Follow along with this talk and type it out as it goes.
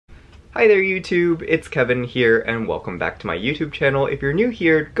Hi there YouTube, it's Kevin here and welcome back to my YouTube channel. If you're new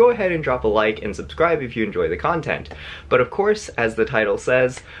here, go ahead and drop a like and subscribe if you enjoy the content. But of course, as the title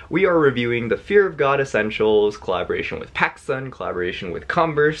says, we are reviewing the Fear of God Essentials, collaboration with PacSun, collaboration with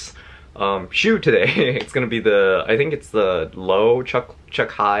Converse, shoe today. It's gonna be the, I think it's the low Chuck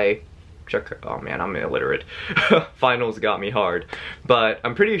High, oh man, I'm illiterate. Finals got me hard. But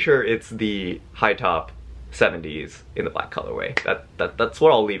I'm pretty sure it's the high top 70s in the black colorway. That's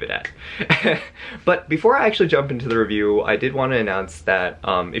what I'll leave it at. But before I actually jump into the review, I did want to announce that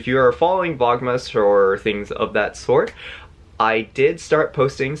if you are following Vlogmas or things of that sort, I did start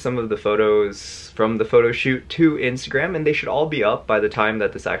posting some of the photos from the photo shoot to Instagram, and they should all be up by the time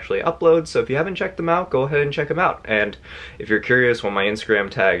that this actually uploads. So if you haven't checked them out, go ahead and check them out. And if you're curious what my Instagram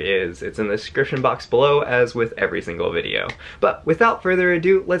tag is, it's in the description box below, as with every single video. But without further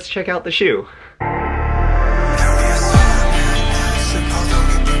ado, let's check out the shoe.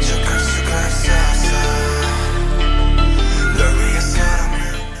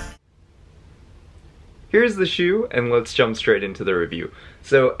 Here's the shoe, and let's jump straight into the review.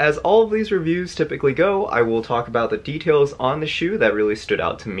 So, as all of these reviews typically go, I will talk about the details on the shoe that really stood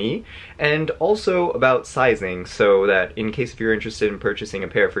out to me, and also about sizing, so that in case if you're interested in purchasing a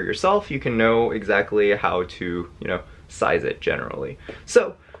pair for yourself, you can know exactly how to, size it generally.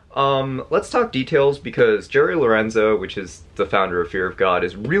 So, let's talk details, because Jerry Lorenzo, which is the founder of Fear of God,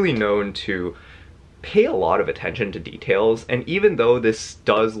 is really known to pay a lot of attention to details, and even though this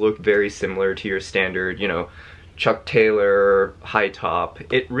does look very similar to your standard, Chuck Taylor high top,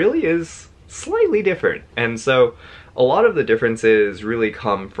 it really is slightly different. And so a lot of the differences really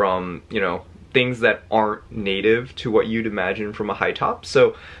come from, things that aren't native to what you'd imagine from a high top.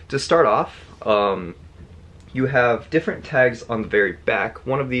 So to start off, you have different tags on the very back.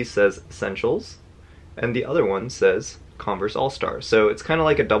 One of these says Essentials, and the other one says Converse All-Star. So it's kind of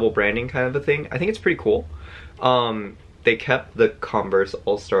like a double branding kind of a thing. I think it's pretty cool. They kept the Converse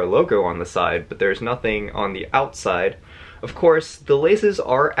All-Star logo on the side, but there's nothing on the outside. Of course, the laces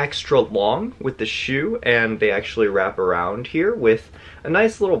are extra long with the shoe, and they actually wrap around here with a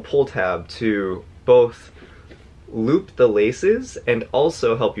nice little pull tab to both loop the laces and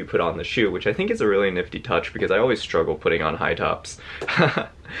also help you put on the shoe, which I think is a really nifty touch because I always struggle putting on high tops.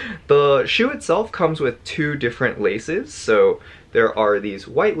 The shoe itself comes with two different laces, so there are these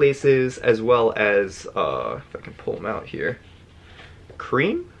white laces as well as, if I can pull them out here,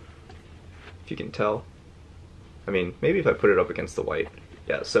 cream, if you can tell. I mean, maybe if I put it up against the white.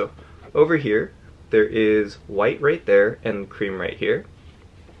 Yeah, so over here there is white right there and cream right here.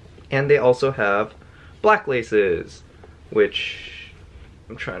 And they also have black laces, which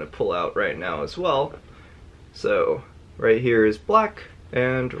I'm trying to pull out right now as well. So right here is black,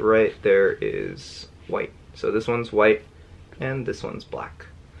 and right there is white. So this one's white, and this one's black.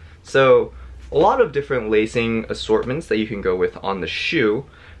 So a lot of different lacing assortments that you can go with on the shoe.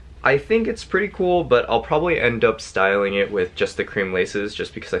 I think it's pretty cool, but I'll probably end up styling it with just the cream laces,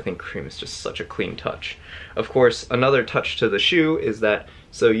 just because I think cream is just such a clean touch. Of course, another touch to the shoe is that,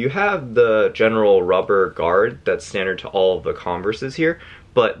 so you have the general rubber guard that's standard to all of the Converses here,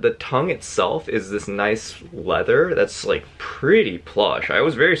 but the tongue itself is this nice leather that's like pretty plush. I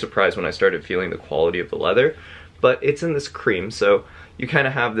was very surprised when I started feeling the quality of the leather, but it's in this cream, so you kind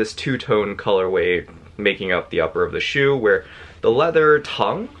of have this two-tone colorway making up the upper of the shoe, where the leather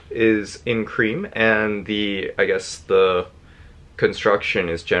tongue is in cream, and I guess the construction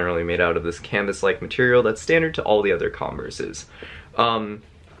is generally made out of this canvas-like material that's standard to all the other Converses.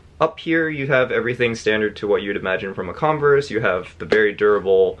 Up here you have everything standard to what you'd imagine from a Converse. You have the very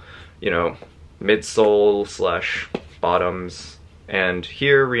durable, midsole slash bottoms, and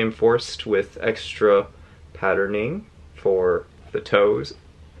here reinforced with extra patterning for the toes.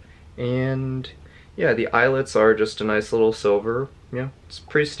 And yeah, the eyelets are just a nice little silver. Yeah, it's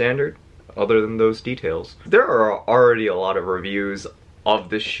pretty standard other than those details. There are already a lot of reviews of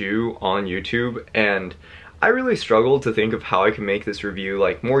this shoe on YouTube, and I really struggled to think of how I can make this review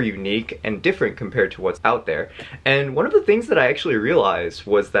more unique and different compared to what's out there. And one of the things that I actually realized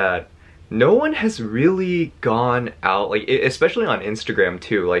was that no one has really gone out, especially on Instagram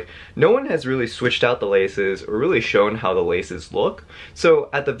too, no one has really switched out the laces or really shown how the laces look. So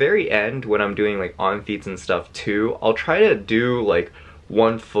at the very end, when I'm doing on feets and stuff too, I'll try to do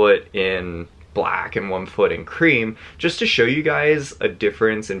one foot in black and one foot in cream, just to show you guys a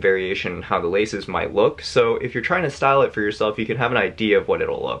difference and variation in how the laces might look. So if you're trying to style it for yourself, you can have an idea of what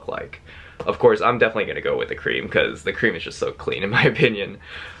it'll look like. Of course, I'm definitely gonna go with the cream because the cream is just so clean in my opinion.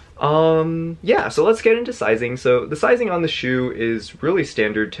 Yeah, so let's get into sizing. So the sizing on the shoe is really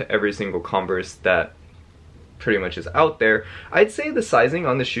standard to every single Converse that pretty much is out there. I'd say the sizing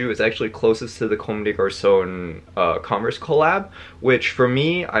on the shoe is actually closest to the Comme des Garçons Converse collab, which for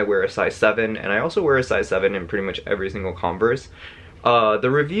me, I wear a size 7, and I also wear a size 7 in pretty much every single Converse. The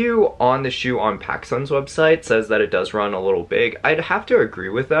review on the shoe on PacSun's website says that it does run a little big. I'd have to agree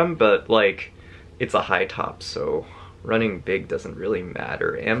with them, but like, it's a high top, so running big doesn't really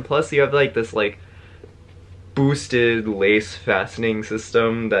matter. And plus you have like this like boosted lace fastening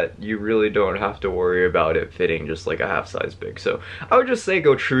system that you really don't have to worry about it fitting just like a half size big. So I would just say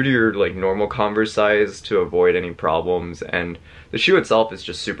go true to your like normal Converse size to avoid any problems, and the shoe itself is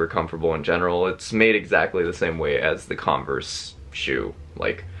just super comfortable in general. It's made exactly the same way as the Converse shoe.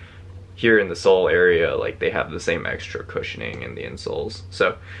 Like here in the sole area, like they have the same extra cushioning in the insoles.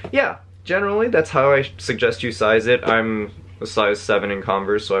 So yeah, generally that's how I suggest you size it. I'm a size 7 in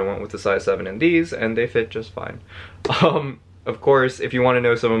Converse, so I went with the size 7 in these, and they fit just fine. Of course, if you want to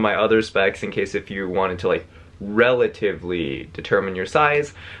know some of my other specs, in case if you wanted to like relatively determine your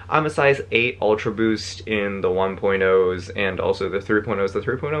size, I'm a size 8 Ultra Boost in the 1.0s and also the 3.0s. The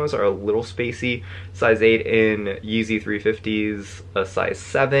 3.0s are a little spacey. Size 8 in Yeezy 350s, a size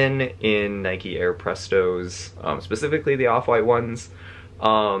 7 in Nike Air Prestos, specifically the off-white ones.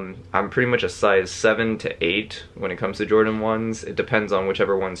 I'm pretty much a size 7 to 8 when it comes to Jordan 1s. It depends on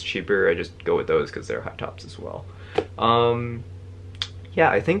whichever one's cheaper. I just go with those because they're high tops as well. Yeah,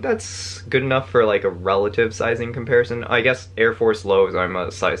 I think that's good enough for like a relative sizing comparison. I guess Air Force Lows I'm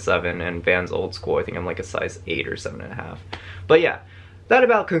a size 7, and Vans Old School I think I'm like a size 8 or 7.5. But yeah, that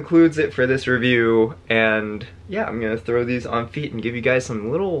about concludes it for this review, and yeah, I'm gonna throw these on feet and give you guys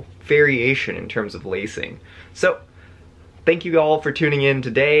some little variation in terms of lacing. So thank you all for tuning in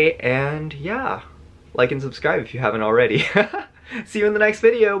today, and yeah, like and subscribe if you haven't already. See you in the next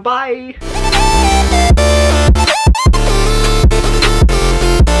video. Bye!